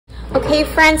Okay,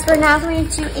 friends, we're now going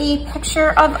to do a picture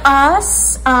of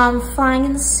us flying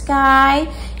in the sky.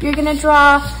 You're gonna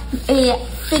draw a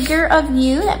figure of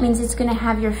you. That means it's gonna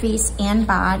have your face and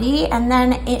body. And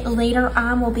then later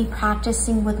on, we'll be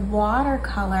practicing with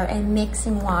watercolor and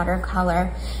mixing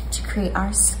watercolor to create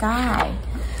our sky.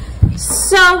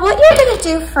 So what you're gonna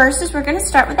do first is we're gonna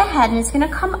start with the head, and it's gonna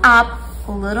come up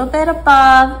a little bit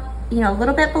above, a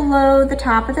little bit below the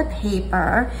top of the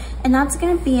paper, and that's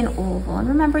gonna be an oval. And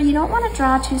remember, you don't wanna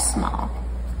draw too small.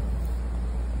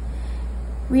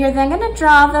 We are then gonna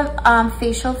draw the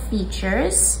facial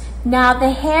features. Now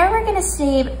the hair we're gonna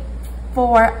save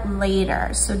for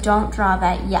later, so don't draw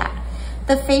that yet.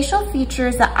 The facial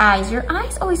features, the eyes, your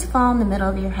eyes always fall in the middle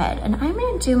of your head, and I'm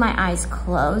gonna do my eyes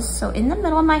closed. So in the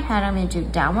middle of my head, I'm gonna do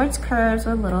downwards curves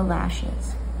or little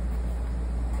lashes.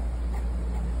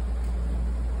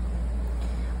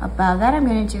 Above that, I'm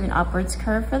gonna do an upwards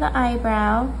curve for the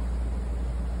eyebrow.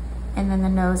 And then the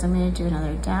nose, I'm gonna do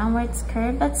another downwards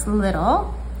curve that's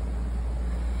little.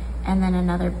 And then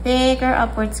another bigger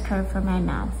upwards curve for my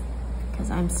mouth,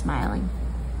 because I'm smiling.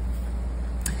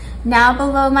 Now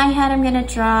below my head, I'm gonna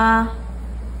draw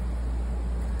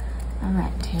a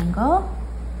rectangle.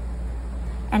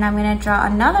 And I'm gonna draw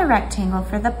another rectangle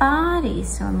for the body.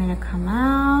 So I'm gonna come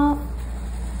out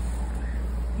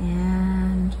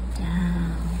and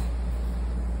down.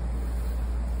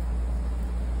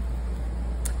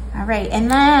 All right, and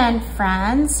then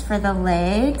friends, for the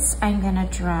legs, I'm gonna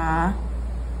draw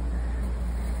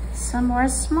some more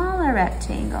smaller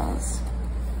rectangles.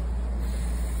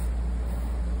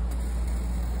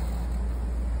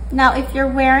 Now, if you're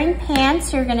wearing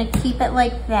pants, you're gonna keep it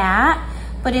like that.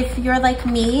 But if you're like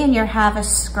me and you have a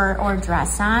skirt or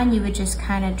dress on, you would just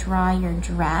kind of draw your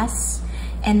dress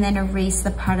and then erase the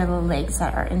part of the legs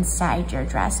that are inside your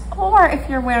dress. Or if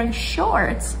you're wearing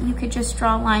shorts, you could just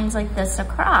draw lines like this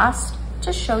across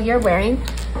to show you're wearing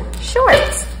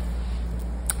shorts.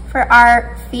 For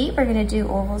our feet, we're gonna do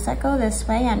ovals that go this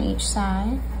way on each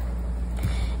side.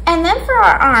 And then for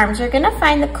our arms, you're gonna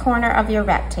find the corner of your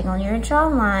rectangle. You're gonna draw a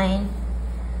line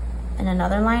and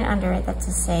another line under it that's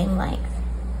the same length.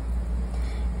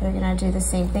 We're gonna do the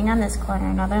same thing on this corner,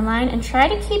 another line, and try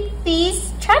to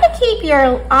keep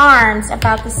your arms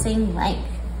about the same length.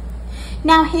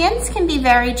 Now, hands can be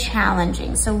very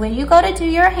challenging. So when you go to do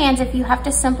your hands, if you have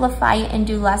to simplify it and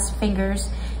do less fingers,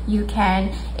 you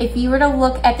can. If you were to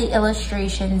look at the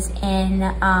illustrations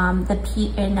in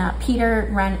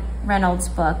Peter Reynolds'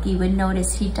 book, you would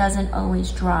notice he doesn't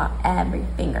always draw every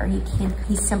finger.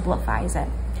 He simplifies it.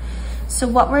 So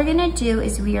what we're gonna do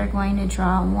is we are going to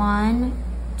draw 1,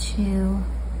 2,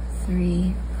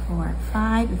 3, 4,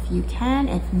 5 if you can.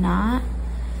 If not,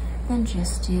 then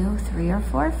just do 3 or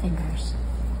 4 fingers.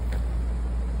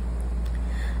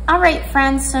 All right,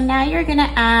 friends, so now you're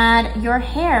gonna add your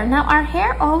hair. Now our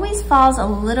hair always falls a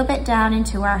little bit down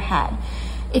into our head.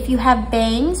 If you have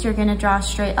bangs, you're gonna draw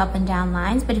straight up and down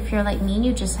lines, but if you're like me and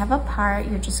you just have a part,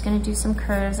 you're just gonna do some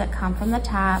curves that come from the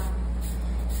top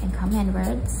and come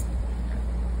inwards.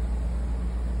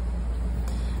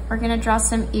 We're gonna draw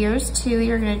some ears too.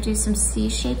 You're gonna do some C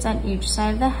shapes on each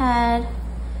side of the head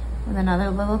with another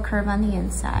little curve on the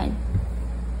inside.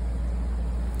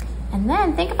 And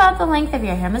then think about the length of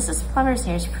your hair. Mrs. Plummer's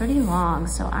hair is pretty long,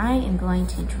 so I am going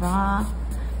to draw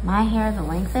my hair the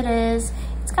length it is.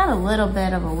 It's got a little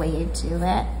bit of a wave to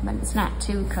it, but it's not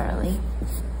too curly.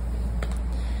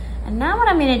 And now what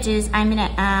I'm gonna do is I'm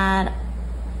gonna add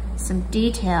some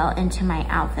detail into my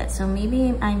outfit. So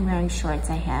maybe I'm wearing shorts.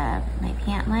 I have my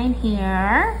pant line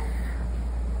here.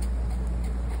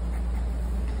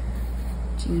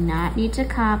 Do not need to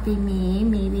copy me.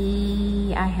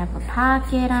 Maybe I have a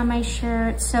pocket on my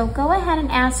shirt. So go ahead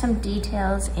and add some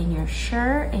details in your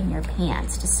shirt and your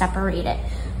pants to separate it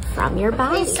from your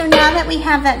body. Okay, so now that we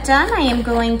have that done, I am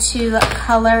going to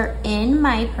color in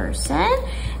my person.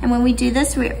 And when we do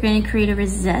this, we're going to create a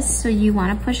resist. So you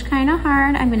want to push kind of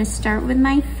hard. I'm going to start with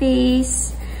my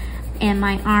face and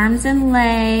my arms and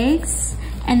legs.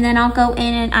 And then I'll go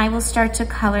in and I will start to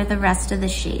color the rest of the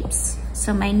shapes.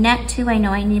 So my neck too, I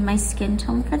know I need my skin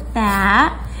tone for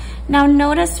that. Now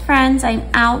notice, friends, I'm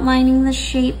outlining the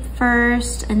shape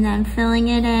first and then filling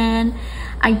it in.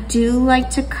 I do like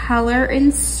to color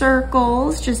in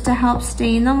circles just to help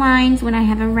stain the lines when I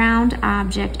have a round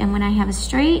object and when I have a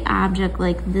straight object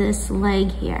like this leg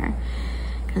here.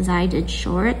 Because I did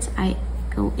shorts, I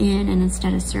go in and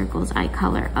instead of circles, I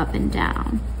color up and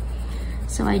down.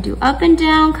 So I do up and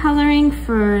down coloring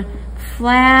for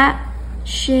flat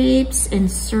shapes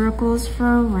and circles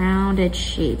for rounded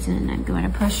shapes. And I'm going to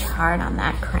push hard on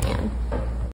that crayon.